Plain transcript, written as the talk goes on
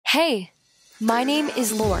Hey, my name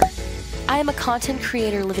is Laur. I am a content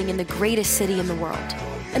creator living in the greatest city in the world.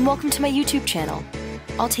 And welcome to my YouTube channel.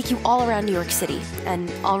 I'll take you all around New York City,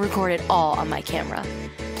 and I'll record it all on my camera.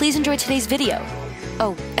 Please enjoy today's video.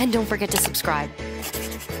 Oh, and don't forget to subscribe.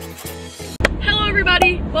 Hello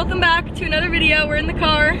everybody, welcome back to another video. We're in the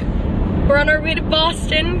car. We're on our way to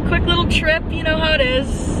Boston. Quick little trip, you know how it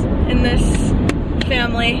is in this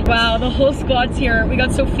family. Wow, the whole squad's here. We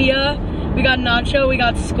got Sophia, we got Nacho, we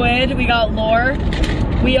got Squid, we got Laur.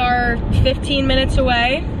 We are 15 minutes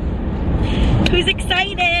away. Who's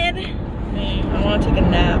excited? Me. I want to take a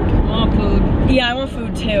nap. I want food. Yeah, I want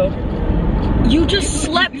food too. You just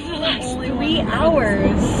slept for the last 3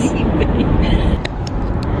 hours.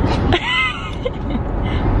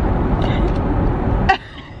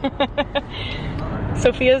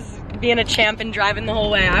 Sophia's being a champ and driving the whole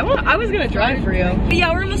way. I was gonna drive for you. But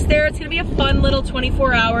yeah, we're almost there. It's gonna be a fun little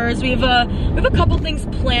 24 hours. We have a couple things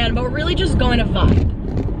planned, but we're really just going to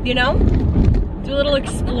vibe. You know? Do a little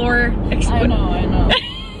explore. I know.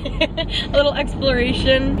 A little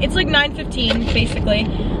exploration. It's like 9:15 basically.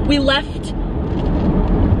 We left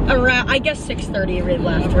around, I guess 6:30 we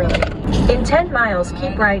left really. In 10 miles,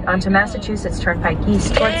 keep right onto Massachusetts Turnpike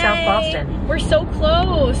East toward South Boston. We're so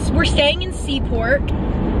close. We're staying in Seaport.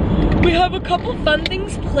 We have a couple fun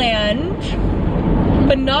things planned,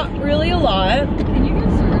 but not really a lot. Can you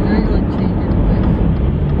guys like change your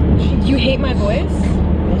voice? You hate my voice?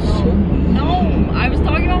 No, I was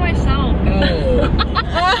talking about myself.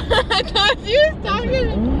 I thought you was talking.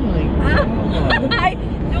 Oh my god.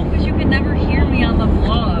 No, because you can never hear me on the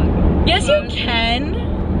vlog. Yes, you can.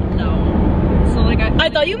 No. So like I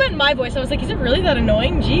thought you meant my voice. I was like, is it really that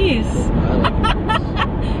annoying? Jeez.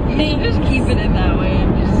 You should just keep it in that way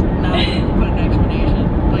and just not put an explanation.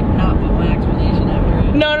 Like not put my explanation after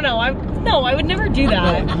it. No, I would never do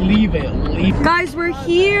that. No, leave it. Guys, we're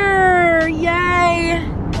here! Yay!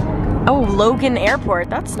 Oh, Logan Airport.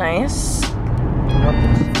 That's nice.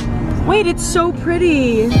 Wait, it's so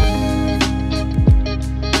pretty.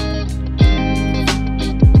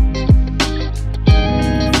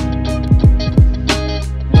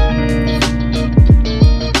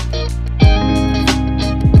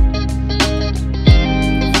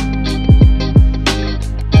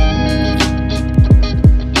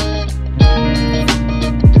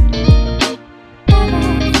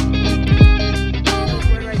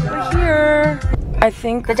 I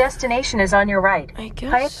think The destination is on your right. I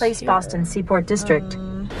guess Hyatt Place, Boston, Seaport District.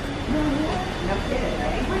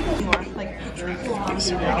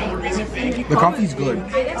 The coffee's good,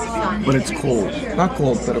 but it's cold. Not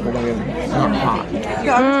cold, but not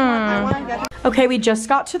hot. Okay, we just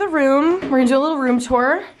got to the room. We're gonna do a little room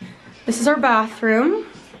tour. This is our bathroom.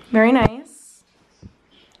 Very nice.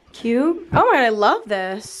 Cute. Oh my god, I love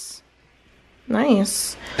this.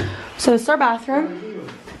 Nice. So this is our bathroom.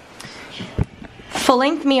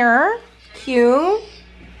 Full-length mirror. Cute.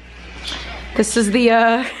 This is the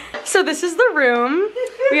so this is the room.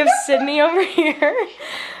 We have Sydney over here.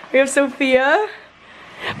 We have Sophia.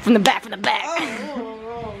 From the back.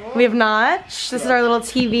 We have Notch. This is our little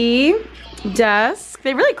TV. Desk.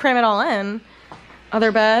 They really cram it all in.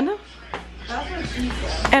 Other bed.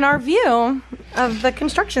 And our view of the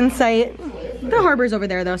construction site. The harbor's over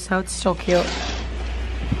there though, so it's still cute.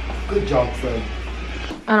 Good job, Fred.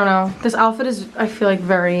 I don't know. This outfit is, I feel like,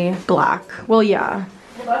 very black. Well, yeah.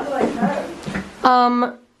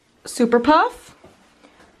 Super Puff.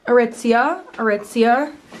 Aritzia.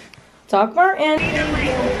 Doc Martin.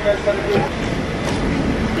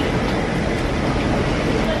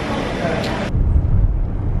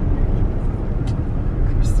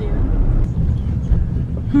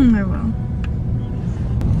 I will.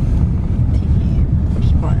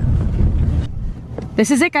 This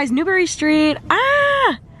is it, guys. Newbury Street.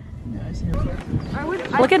 Ah!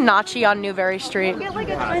 Look at Nachi on Newbury Street. Get like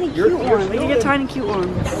a tiny cute one. We can get tiny cute ones.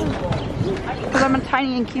 Because I'm a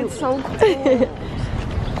tiny and cute. It's so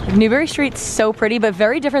cool. Newbury Street's so pretty, but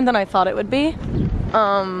very different than I thought it would be.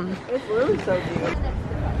 It's really so cute.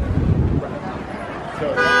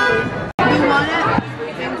 You want it?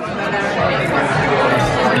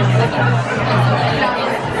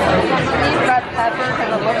 Red pepper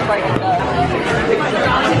because it looks like it does.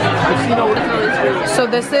 So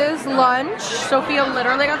this is lunch. Sophia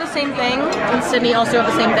literally got the same thing, and Sydney also got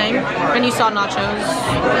the same thing. And you saw nachos,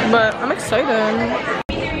 but I'm excited.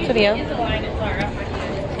 Sophia.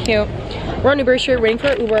 Cute. We're on Newbury Street waiting for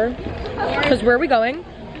our Uber. Because where are we going?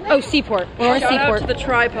 Oh, Seaport. We're on Seaport. Shout out to the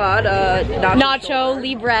tripod, Nacho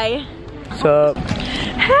Libre. What's up?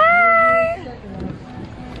 Hey!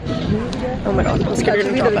 Oh my god, I'm scared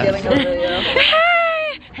you're gonna drop it.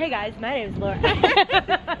 Hey! Hey guys, my name is Laura.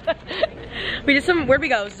 We did some, where'd we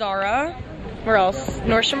go? Zara. Where else?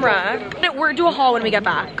 Nordstrom Rack. We're do a haul when we get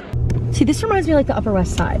back. See, this reminds me of like the Upper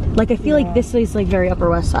West Side. Like I feel like this is like very Upper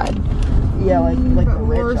West Side. Yeah, like the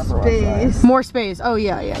rich Upper West Side. More space. Oh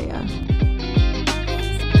yeah, yeah, yeah.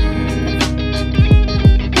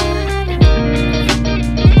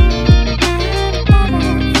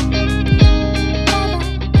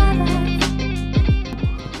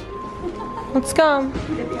 Let's go.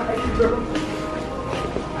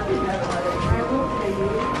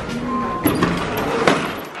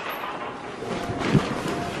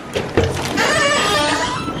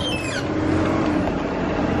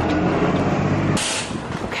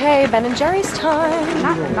 Okay, Ben and Jerry's time.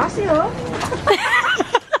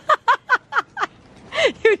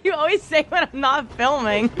 You always say when I'm not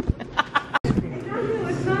filming.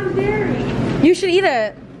 It's not dairy. You should eat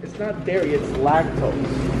it. It's not dairy, it's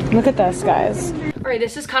lactose. Look at this, guys. All right,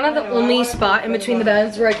 this is kind of the only spot in between the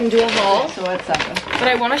beds where I can do a haul. So what's up? But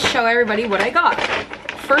I want to show everybody what I got.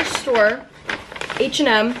 First store,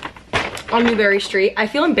 H&M on Newbury Street. I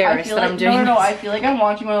feel embarrassed that I'm doing No, I feel like I'm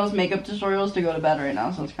watching one of those makeup tutorials to go to bed right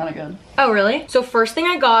now, so it's kind of good. Oh, really? So first thing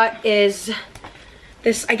I got is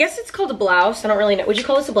this, I guess it's called a blouse. I don't really know. Would you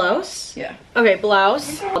call this a blouse? Yeah. Okay,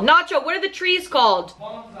 blouse. Nacho, what are the trees called?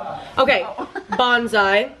 Bonsai. Okay,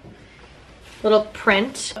 bonsai. Little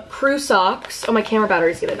print. Crew socks. Oh, my camera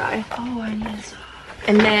battery's gonna die. Oh, I need a sock.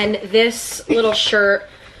 And then this little shirt.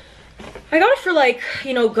 I got it for like,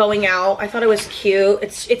 you know, going out. I thought it was cute.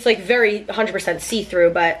 It's like very 100%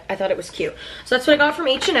 see-through, but I thought it was cute. So that's what I got from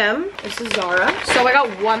H&M. This is Zara. So I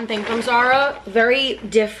got one thing from Zara. Very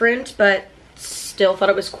different, but still thought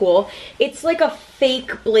it was cool. It's like a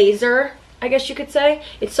fake blazer, I guess you could say.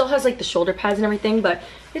 It still has like the shoulder pads and everything, but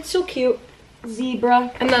it's so cute.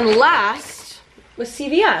 Zebra. And then last was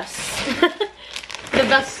CVS. The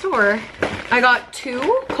best store. I got 2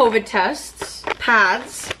 COVID tests,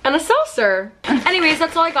 pads, and a seltzer. Anyways,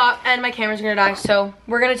 that's all I got, and my camera's gonna die, so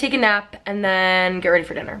we're gonna take a nap and then get ready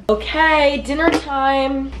for dinner. Okay, dinner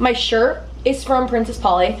time. My shirt is from Princess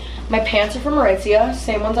Polly. My pants are from Aritzia,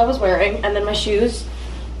 same ones I was wearing, and then my shoes,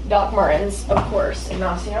 Doc Martens, of course.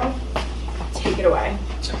 Ignacio, take it away.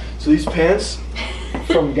 So these pants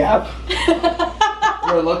from Gap,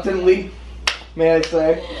 reluctantly, may I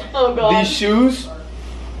say. Oh God. These shoes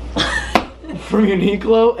from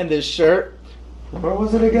Uniqlo, and this shirt, where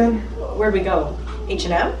was it again? Where'd we go?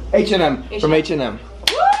 H&M? H&M, from H&M.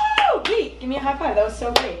 Woo! Wait, give me a high five. That was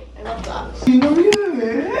so great. I love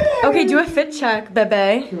that. Okay, do a fit check,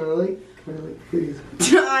 bebe. Can I like, please?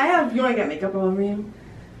 You wanna get makeup on me?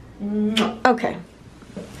 Okay.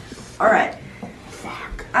 Alright.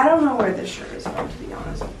 Fuck. I don't know where this shirt is from, to be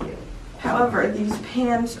honest with you. However, these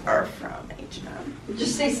pants are from H&M.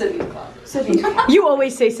 Just say Sydney's Closet. Sydney's Closet. You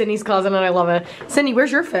always say Sydney's Closet, and I love it. Cindy,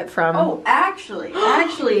 where's your fit from? Oh, actually,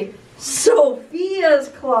 Sophia's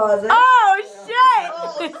Closet. Oh, shit!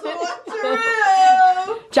 Oh,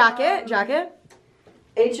 so Jacket?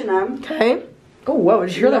 H&M. Okay. Oh, whoa,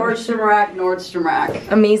 did you hear that? Nordstrom Rack.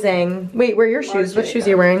 Amazing. Wait, where are your shoes? What shoes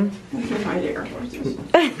are you wearing? My Air Forces.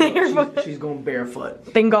 She's going barefoot.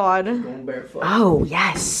 Thank God. Going barefoot. Oh,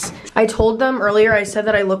 yes. I told them earlier, I said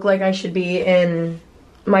that I look like I should be in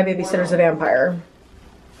My Babysitter's a Vampire.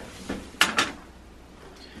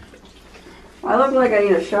 I look like I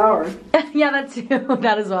need a shower. Yeah, that too.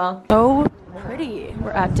 That as well. So pretty.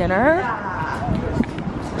 We're at dinner.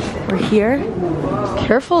 We're here.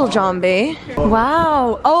 Careful, John B.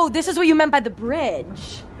 Wow. Oh, this is what you meant by the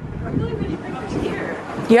bridge.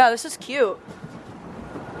 Yeah, this is cute.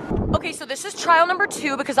 Okay, so this is trial number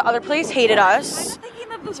 2 because the other place hated us. I'm thinking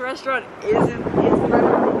that this restaurant is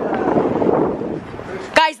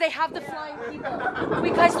Guys, they have the flying people.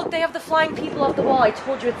 Wait, guys, look, they have the flying people off the wall. I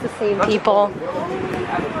told you it's the same people.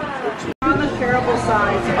 on the shareable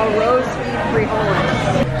size, a roast beef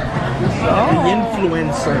frijoles.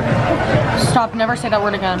 Influencer. Stop, never say that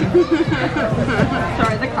word again.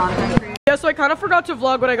 Sorry, the content creator. Yeah, so I kind of forgot to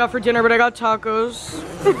vlog what I got for dinner, but I got tacos.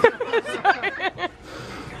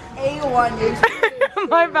 A1.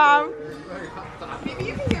 My bad. Maybe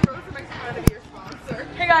you can get Rosa Mexicana to be your sponsor.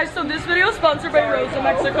 Hey guys, so this video is sponsored by Rosa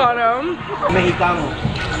Mexicano. Mexicano.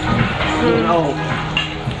 No.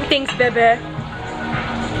 Thanks, bebe.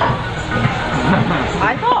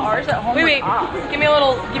 I thought ours at home. Wait, give me a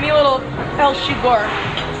little El Shigor.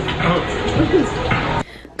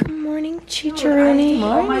 Good morning, Chicharoni.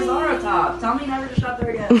 Oh, my Zara top. Tell me never to shop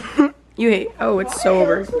there again. You hate, oh, it's so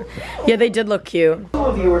over. Yeah, they did look cute. Two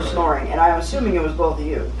of you were snoring, and I'm assuming it was both of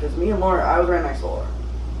you, because me and Laura, I was right next to Laura.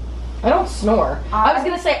 I don't snore. I was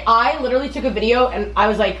gonna say, I literally took a video and I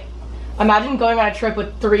was like, Imagine going on a trip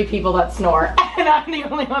with 3 people that snore, and I'm the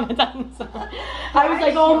only one that doesn't snore. I was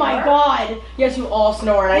like, oh my god. Yes, you all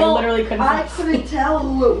snore, and I literally couldn't. I couldn't tell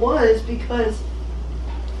who it was because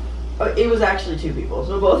it was actually 2 people,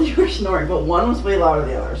 so both of you were snoring, but one was way louder than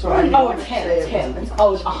the other. So I didn't it's him. It's him. It's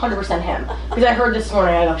 100% him. Because I heard this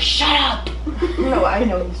morning, I go, shut up. No, I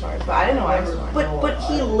know he snores, but I didn't know I was snoring. But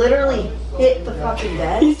he literally hit the fucking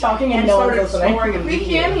bed. He's talking and no one's listening. We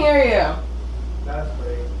can't hear you.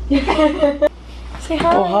 Say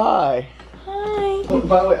hi. Oh, hi. Hi. Oh,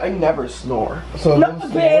 by the way, I never snore. So No, if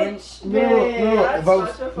I'm snoring, bitch. no, if I was,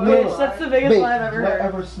 Bitch, that's the biggest lie I've ever heard.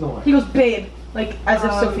 Ever snore. He goes, babe. Like, as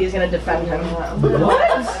if Sophia's gonna defend him.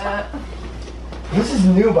 What? This is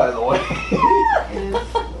new, by the way.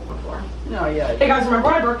 No, yeah. Hey guys, remember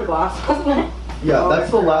when I broke the glass? Yeah, that's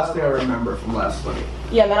the last thing I remember from last night.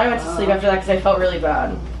 Yeah, and then I went to sleep after that because I felt really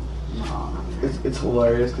bad. It's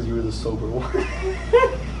hilarious because you were the sober one.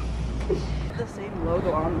 The same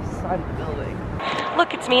logo on the side of the building.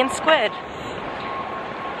 Look, it's me and Squid.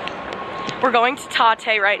 We're going to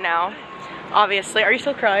Tate right now. Obviously. Are you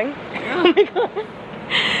still crying? Oh my god.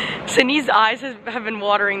 Sydney's eyes have been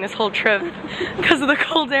watering this whole trip because of the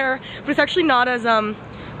cold air. But it's actually not as, oh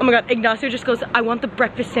my god, Ignacio just goes, I want the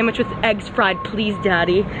breakfast sandwich with eggs fried, please,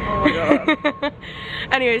 daddy. Oh my god.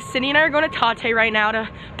 Anyways, Sydney and I are going to Tate right now to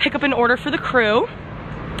pick up an order for the crew.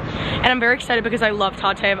 And I'm very excited because I love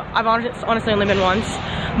Tate. I've honestly only been once,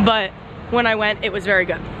 but when I went, it was very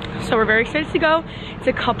good. So we're very excited to go. It's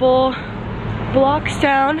a couple blocks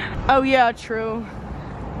down. Oh yeah, true.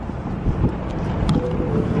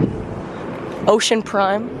 Ocean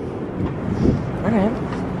Prime. All right.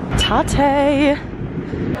 Tate.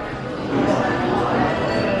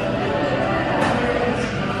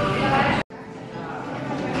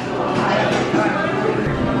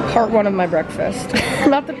 Part 1 of my breakfast.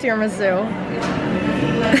 Not the tiramisu.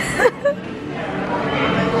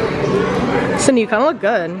 Cindy, you kind of look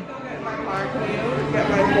good.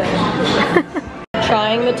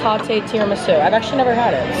 Trying the Tate tiramisu. I've actually never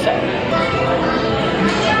had it, so.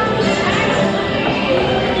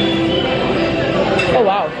 Oh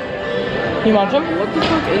wow. You want some? What the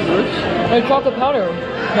fuck is this? Like chocolate powder.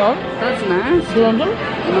 No? That's nice. You want some?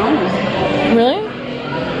 No. Really?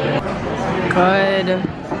 Good.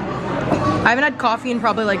 I haven't had coffee in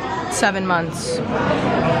probably like 7 months.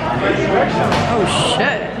 Oh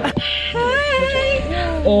shit.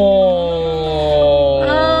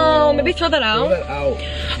 Oh, maybe throw that out. Throw that out.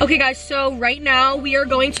 Okay guys, so right now we are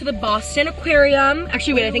going to the Boston Aquarium.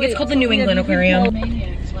 Actually wait, I think it's called the New England Aquarium.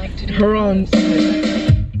 Her on.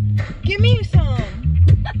 Give me some.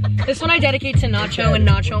 This one I dedicate to Nacho and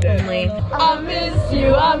Nacho only. I miss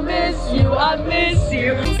you, I miss you, I miss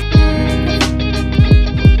you.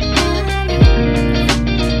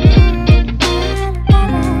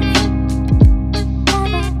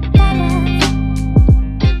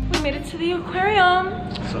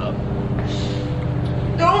 What's up?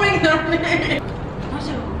 Don't make that me.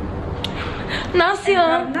 Ignacio.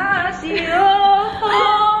 Ignacio.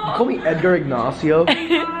 You call me Edgar Ignacio?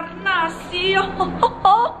 Ignacio.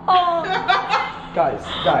 Guys,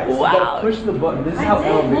 you Wow. gotta push the button. This is how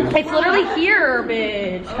elevators. It's literally here,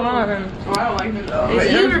 bitch. Come on. Oh, I don't like it though.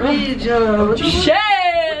 It's here, bitch.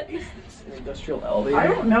 Shit. An industrial elevator? I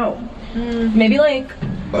don't know. Maybe like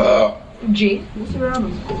G. What's around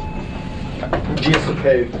them?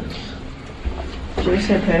 GSK.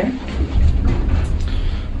 JCK?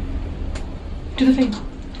 Do the thing.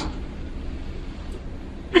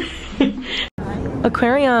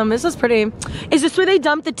 Aquarium. This is pretty. Is this where they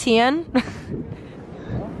dump the tea in?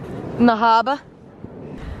 In the harbor?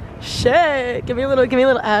 Shit. Give me a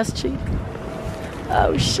little ass cheek.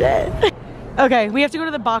 Oh shit. Okay, we have to go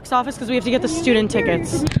to the box office because we have to get the student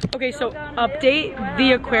tickets. Okay, so update,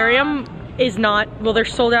 the aquarium is not, well, they're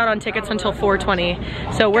sold out on tickets until 4:20,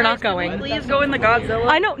 so we're not going. Please go in the Godzilla.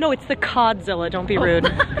 I know, no, it's the Codzilla, don't be rude.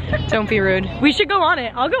 Don't be rude. We should go on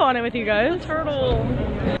it. I'll go on it with you guys. The turtle.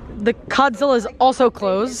 The Codzilla is also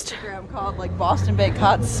closed. Instagram called like Boston Bay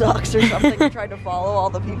Cod Sucks or something. I tried to follow all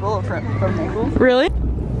the people from Naples. Really?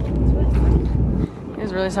 It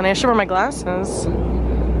was really sunny. I should wear my glasses.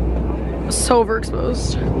 So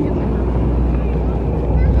overexposed.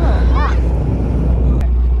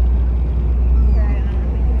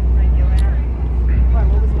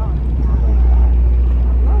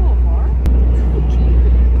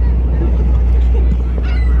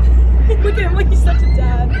 Look at him like he's such a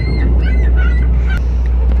dad.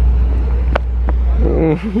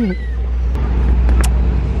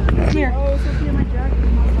 Here. Oh, Sophia, my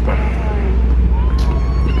jacket must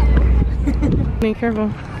have Be careful.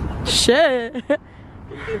 Shit.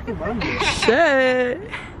 Shit.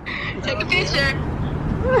 Take a picture.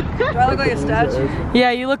 Do I look like a statue?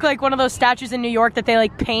 Yeah, you look like one of those statues in New York that they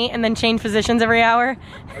like paint and then change positions every hour.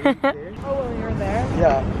 Oh, well, you're there.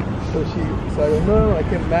 Yeah. So I go, no, I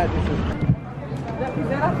can't match this.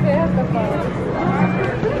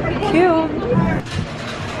 Cute.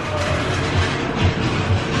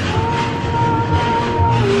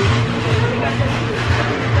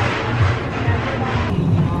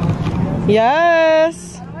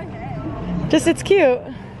 Yes. Just it's cute.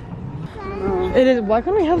 It is. Why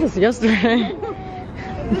couldn't we have this yesterday?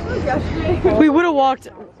 We would have walked.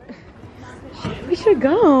 We should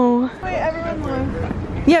go. Wait, everyone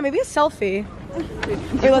look. Yeah, maybe a selfie.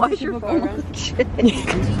 Wait, let's see your phone.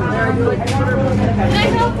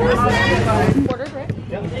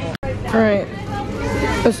 Alright.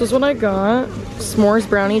 This is what I got. S'mores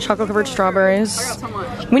brownie, chocolate covered strawberries.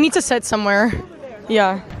 We need to sit somewhere.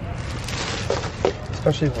 Yeah.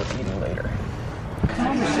 Especially if we're eating later.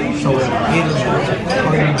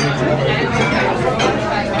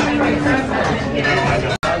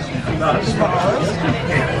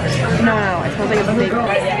 No, I smell like a big.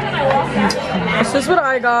 This is what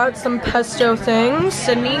I got. Some pesto things.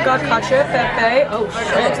 Sydney got cacio pepe. Oh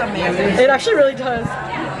shit. Looks amazing. It actually really does.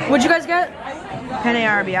 What'd you guys get? Penne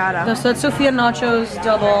arrabbiata. That's Sophia Nacho's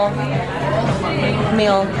double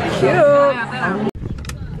meal. Cute.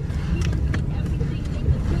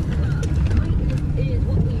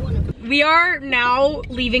 We are now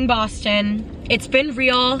leaving Boston. It's been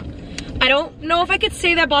real. I don't know if I could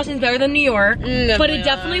say that Boston's better than New York, but it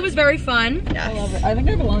definitely was very fun. Yes. I love it. I think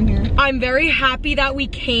I belong here. I'm very happy that we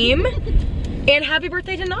came. And happy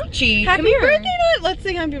birthday to Nachi. Happy Come here. birthday, let's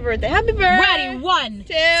sing happy birthday. Happy birthday. Ready, 1,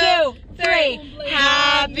 2, 3.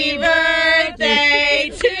 Happy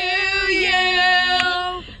birthday to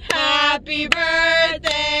you. Happy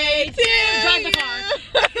birthday to Drive the car.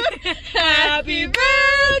 Happy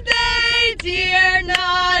birthday, dear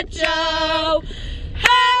Nacho.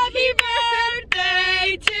 Happy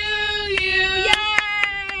birthday to you.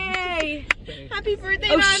 Yay. Happy birthday,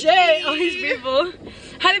 Oh Nachi. shit. Oh, he's beautiful.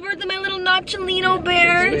 Happy birthday, my little Nacholino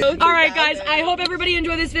bear. Alright guys, I hope everybody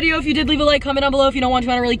enjoyed this video. If you did, leave a like, comment down below. If you don't want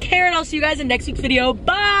to, I don't really care. And I'll see you guys in next week's video.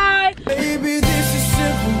 Bye! Baby, this is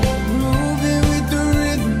simple.